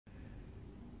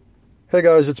Hey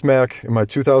guys, it's Mac in my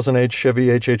 2008 Chevy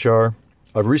HHR.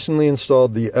 I've recently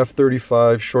installed the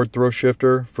F35 short throw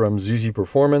shifter from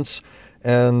ZZPerformance,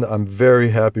 and I'm very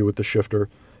happy with the shifter.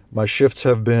 My shifts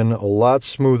have been a lot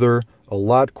smoother, a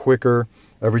lot quicker.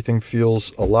 Everything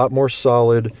feels a lot more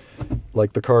solid,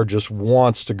 like the car just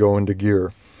wants to go into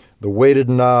gear. The weighted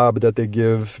knob that they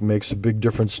give makes a big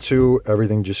difference too.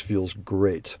 Everything just feels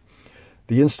great.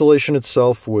 The installation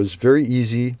itself was very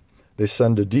easy. They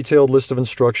send a detailed list of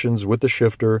instructions with the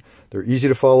shifter. They're easy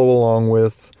to follow along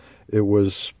with. It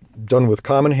was done with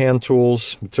common hand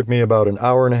tools. It took me about an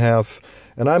hour and a half.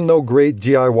 And I'm no great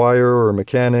DIYer or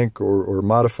mechanic or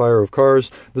modifier of cars.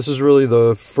 This is really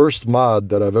the first mod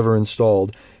that I've ever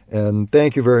installed. And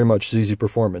thank you very much,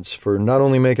 ZZPerformance, for not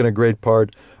only making a great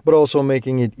part, but also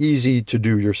making it easy to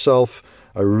do yourself.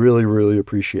 I really, really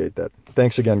appreciate that.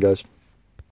 Thanks again, guys.